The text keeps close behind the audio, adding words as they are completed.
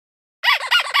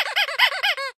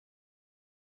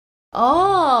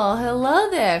Oh, hello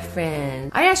there,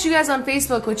 friend. I asked you guys on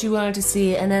Facebook what you wanted to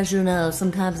see, and as you know,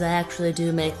 sometimes I actually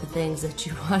do make the things that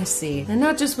you want to see. And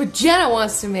not just what Jenna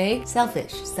wants to make.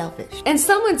 Selfish. And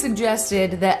someone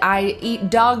suggested that I eat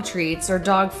dog treats or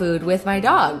dog food with my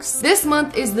dogs. This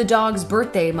month is the dog's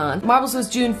birthday month. Marbles was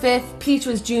June 5th, Peach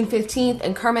was June 15th,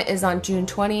 and Kermit is on June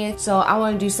 20th. So I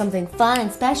want to do something fun and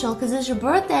special because it's your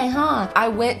birthday, huh? I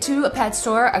went to a pet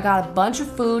store, I got a bunch of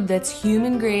food that's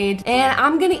human grade, and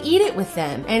I'm gonna eat it with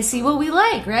them and see what we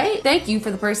like, right? Thank you for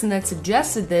the person that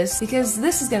suggested this, because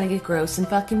this is gonna get gross and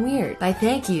fucking weird. By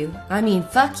thank you, I mean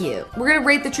fuck you. We're gonna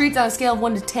rate the treats on a scale of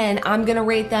 1 to 10. I'm gonna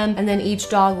rate them, and then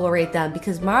each dog will rate them,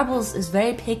 because Marbles is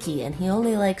very picky and he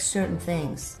only likes certain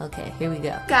things. Okay, here we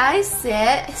go. Guys, sit.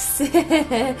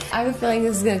 I have a feeling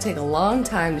this is gonna take a long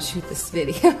time to shoot this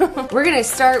video. We're gonna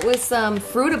start with some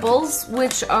Fruitables,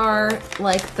 which are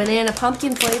like banana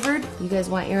pumpkin flavored. You guys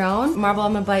want your own? Marble,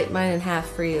 I'm gonna bite mine in half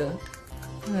for you.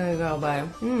 There you go, bye.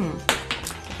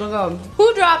 Look at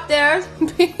who dropped theirs?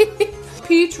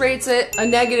 Peach rates it a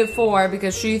 -4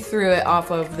 because she threw it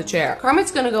off of the chair.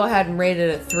 Kermit's gonna go ahead and rate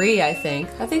it a 3, I think.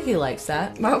 I think he likes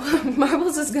that.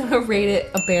 Marbles is gonna rate it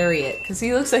a bury it because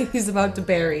he looks like he's about to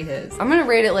bury his. I'm gonna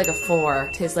rate it like a 4.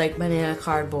 Tastes like banana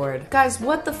cardboard. Guys,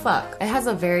 what the fuck? It has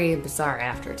a very bizarre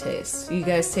aftertaste. You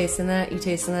guys tasting that? You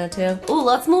tasting that too? Ooh,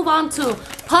 let's move on to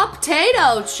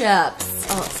potato chips.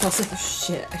 Oh, it smells like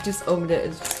shit. I just opened it.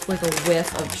 It's like a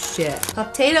whiff of shit.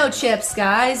 Potato chips,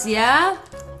 guys, yeah?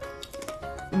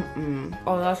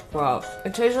 Oh, that's gross.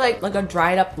 It tastes like a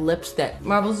dried up lipstick.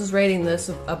 Marbles is rating this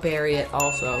a bury it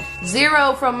also.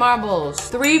 0 from Marbles,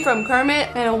 3 from Kermit,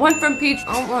 and a 1 from Peach.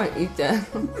 I don't want to eat that.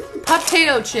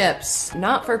 Potato chips.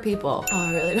 Not for people. Oh,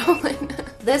 I really don't like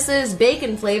that. This is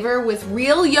bacon flavor with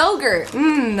real yogurt.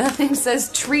 Nothing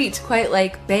says treat quite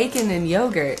like bacon and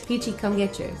yogurt. Peachy, come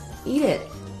get yours. Eat it.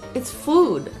 It's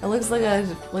food. It looks like a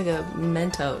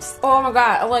Mentos. Oh my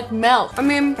god, I like milk. I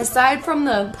mean, aside from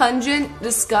the pungent,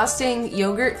 disgusting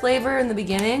yogurt flavor in the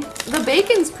beginning, the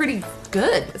bacon's pretty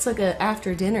good. It's like a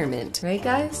after dinner mint, right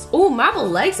guys? Oh, Marble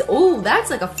likes it. Oh, that's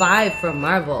like a 5 from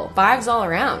Marble. 5s all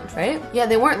around, right? Yeah,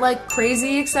 they weren't like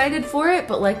crazy excited for it,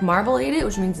 but like Marble ate it,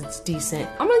 which means it's decent.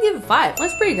 I'm gonna give it 5.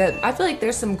 That's pretty good. I feel like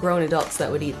there's some grown adults that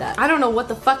would eat that. I don't know what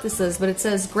the fuck this is, but it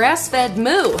says grass-fed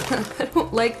moo. I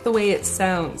don't like the way it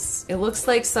sounds. It looks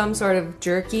like some sort of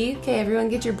jerky. Okay, everyone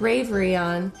get your bravery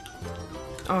on.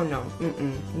 Oh no,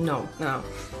 no.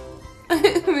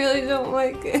 I really don't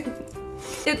like it.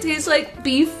 It tastes like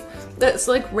beef that's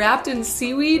like wrapped in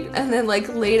seaweed and then like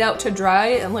laid out to dry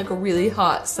in like a really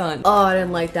hot sun. Oh, I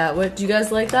didn't like that. What, do you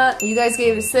guys like that? You guys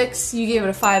gave it a 6, you gave it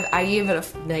a 5, I gave it a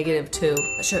 -2.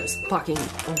 That shit was fucking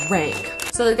rank.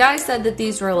 So the guy said that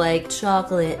these were like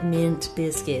chocolate mint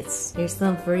biscuits. Here's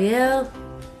some for you.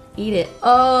 Eat it.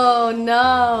 Oh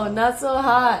no, not so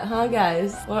hot, huh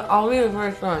guys? Well, I'll eat the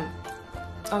first one.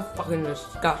 That's fucking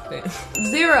disgusting.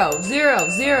 0.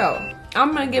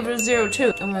 I'm gonna give it a 0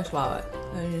 too. I'm gonna swallow it.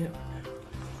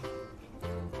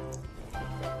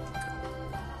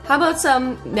 How about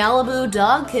some Malibu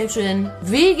Dog Kitchen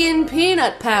vegan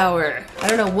peanut power? I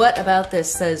don't know what about this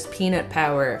says peanut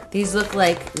power. These look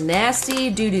like nasty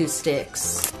doo-doo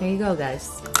sticks. Here you go, guys.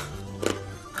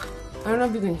 I don't know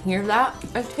if you can hear that.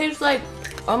 It tastes like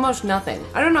almost nothing.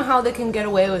 I don't know how they can get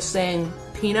away with saying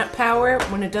peanut power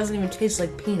when it doesn't even taste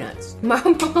like peanuts.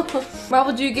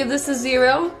 Marble, do you give this a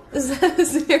 0? Is that a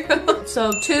 0?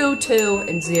 So 2, 2,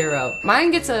 and 0.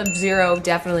 Mine gets a 0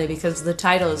 definitely because the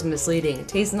title is misleading. It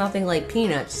tastes nothing like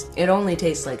peanuts. It only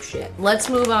tastes like shit. Let's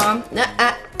move on.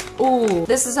 Ooh,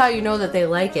 this is how you know that they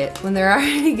like it, when they're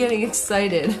already getting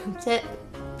excited. Sit.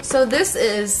 So this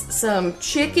is some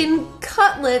chicken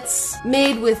cutlets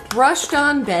made with brushed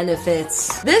on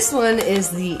benefits. This one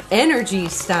is the energy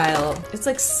style. It's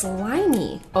like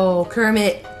slimy. Oh,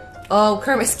 Kermit. Oh,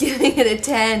 Kermit's giving it a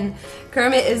 10.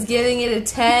 Kermit is giving it a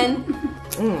 10.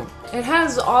 It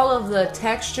has all of the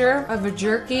texture of a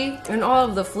jerky and all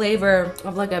of the flavor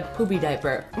of like a poopy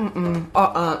diaper.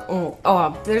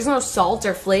 There's no salt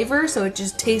or flavor, so it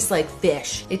just tastes like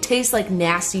fish. It tastes like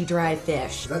nasty dry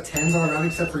fish. Is that 10s all around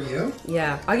except for you?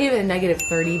 Yeah, I'll give it a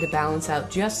 -30 to balance out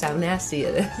just how nasty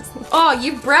it is. Oh,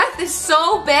 your breath is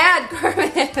so bad,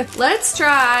 Kermit. Let's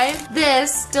try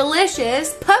this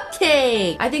delicious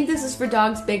cupcake. I think this is for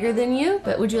dogs bigger than you,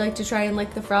 but would you like to try and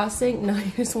lick the frosting? No,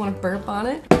 you just want to burp on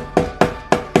it?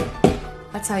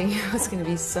 That's how you know it's gonna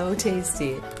be so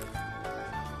tasty.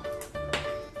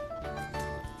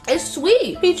 It nice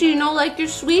sweet. Peachy, you know, like your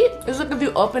sweet? It's like if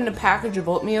you opened a package of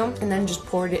oatmeal and then just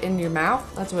poured it into your mouth.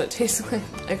 That's what it tastes like,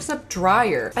 except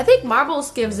drier. I think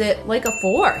Marbles gives it like a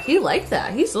 4. He liked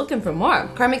that. He's looking for more.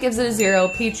 Kermit gives it a 0.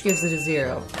 Peach gives it a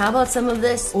 0. How about some of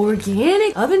this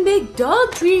organic oven-baked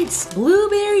dog treats?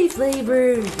 Blueberry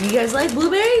flavored. You guys like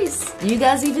blueberries? You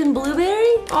guys even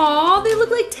blueberry? Aw, they look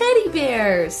like teddy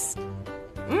bears.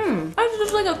 That's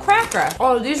just like a cracker.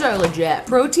 Oh, these are legit.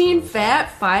 Protein,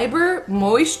 fat, fiber,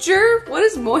 moisture. What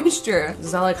is moisture?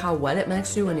 Is that like how wet it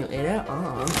makes you when you eat it?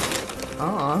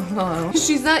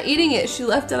 She's not eating it. She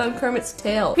left it on Kermit's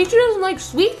tail. Peachy doesn't like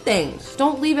sweet things.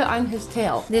 Don't leave it on his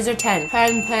tail. These are 10.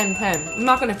 10, 10, 10. I'm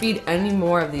not gonna feed any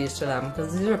more of these to them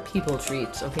because these are people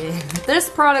treats, okay? This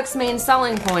product's main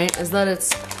selling point is that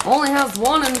it's only has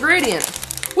one ingredient,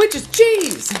 which is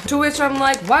cheese. To which I'm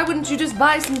like, why wouldn't you just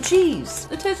buy some cheese?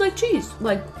 It tastes like cheese.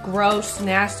 Like gross,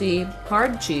 nasty,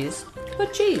 hard cheese,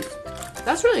 but cheese.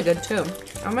 That's really good too.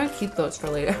 I might keep those for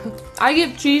later. I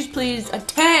give Cheese Please a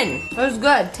 10. That was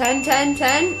good. 10, 10,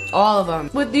 10. All of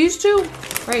them. With these two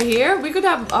right here, we could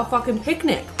have a fucking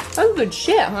picnic. That's good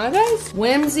shit, huh guys?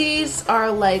 Whimsies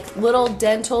are like little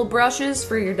dental brushes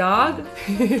for your dog.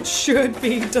 It should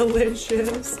be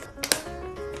delicious.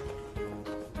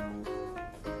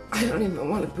 I don't even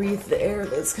want to breathe the air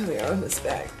that's coming out of this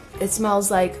bag. It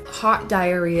smells like hot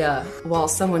diarrhea while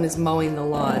someone is mowing the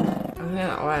lawn.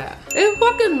 I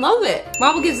fucking love it.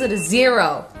 Marble gives it a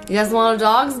 0. You guys want a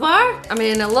dog's bar? I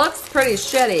mean, it looks pretty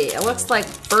shitty. It looks like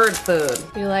bird food.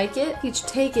 You like it? Peach,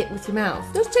 take it with your mouth.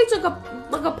 This tastes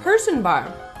like a person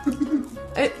bar.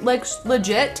 It like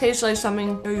legit tastes like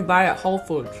something you buy at Whole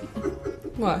Foods.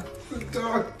 What?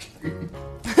 Dog treat.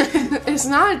 It's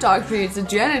not a dog treat, it's a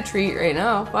Jenna treat right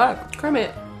now. Fuck.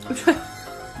 Kermit.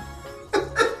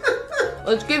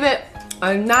 Let's give it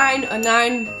a 9, a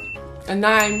 9, a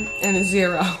 9, and a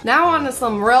 0. Now on to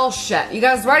some real shit. You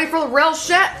guys ready for the real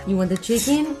shit? You want the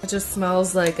chicken? It just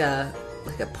smells like a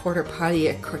porta potty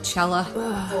at Coachella.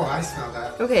 Oh, I smell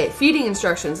that. Okay, feeding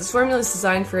instructions. This formula is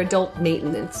designed for adult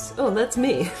maintenance. Oh, that's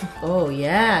me. Oh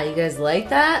yeah, you guys like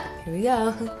that? Here we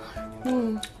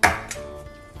go.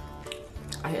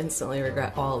 I instantly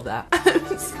regret all of that.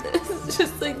 It's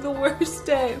just like the worst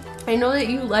day. I know that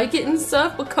you like it and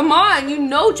stuff, but come on, you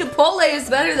know Chipotle is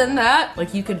better than that.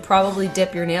 Like you could probably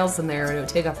dip your nails in there and it would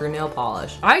take off your nail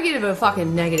polish. I give it a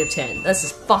fucking -10. This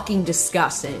is fucking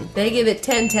disgusting. They give it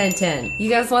 10, 10, 10. You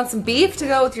guys want some beef to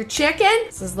go with your chicken?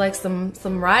 This is like some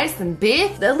rice and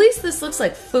beef. At least this looks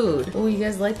like food. Oh, you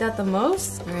guys like that the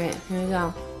most? All right, here we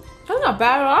go. That's not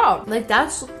bad at all. Like,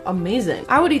 that's amazing.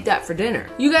 I would eat that for dinner.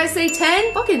 You guys say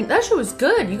 10? Fucking, that shit was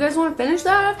good. You guys want to finish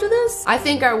that after this? I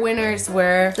think our winners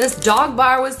were, this dog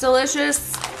bar was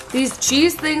delicious. These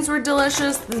cheese things were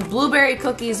delicious. These blueberry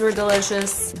cookies were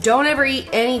delicious. Don't ever eat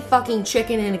any fucking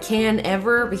chicken in a can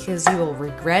ever because you will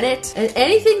regret it. And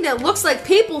anything that looks like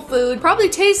people food probably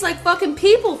tastes like fucking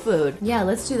people food. Yeah,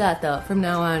 let's do that though from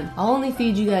now on. I'll only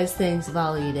feed you guys things if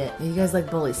I'll eat it. You guys like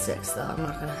bully sticks though. I'm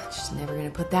not gonna, just never gonna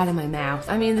put that in my mouth.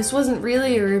 I mean, this wasn't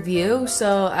really a review,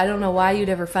 so I don't know why you'd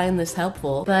ever find this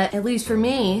helpful. But at least for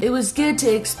me, it was good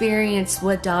to experience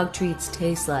what dog treats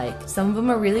taste like. Some of them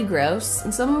are really gross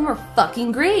and some of them are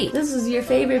fucking great. This is your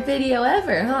favorite video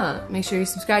ever, huh? Make sure you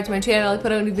subscribe to my channel. I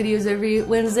put out new videos every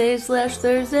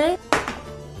Wednesday/Thursday.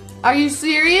 Are you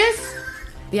serious?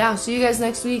 Yeah, I'll see you guys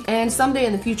next week. And someday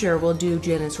in the future, we'll do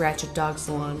Jenna's Ratchet Dog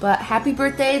Salon. But happy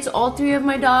birthday to all 3 of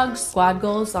my dogs. Squad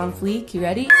goals on fleek. You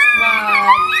ready?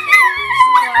 Squad.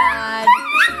 Squad.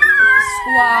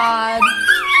 Squad.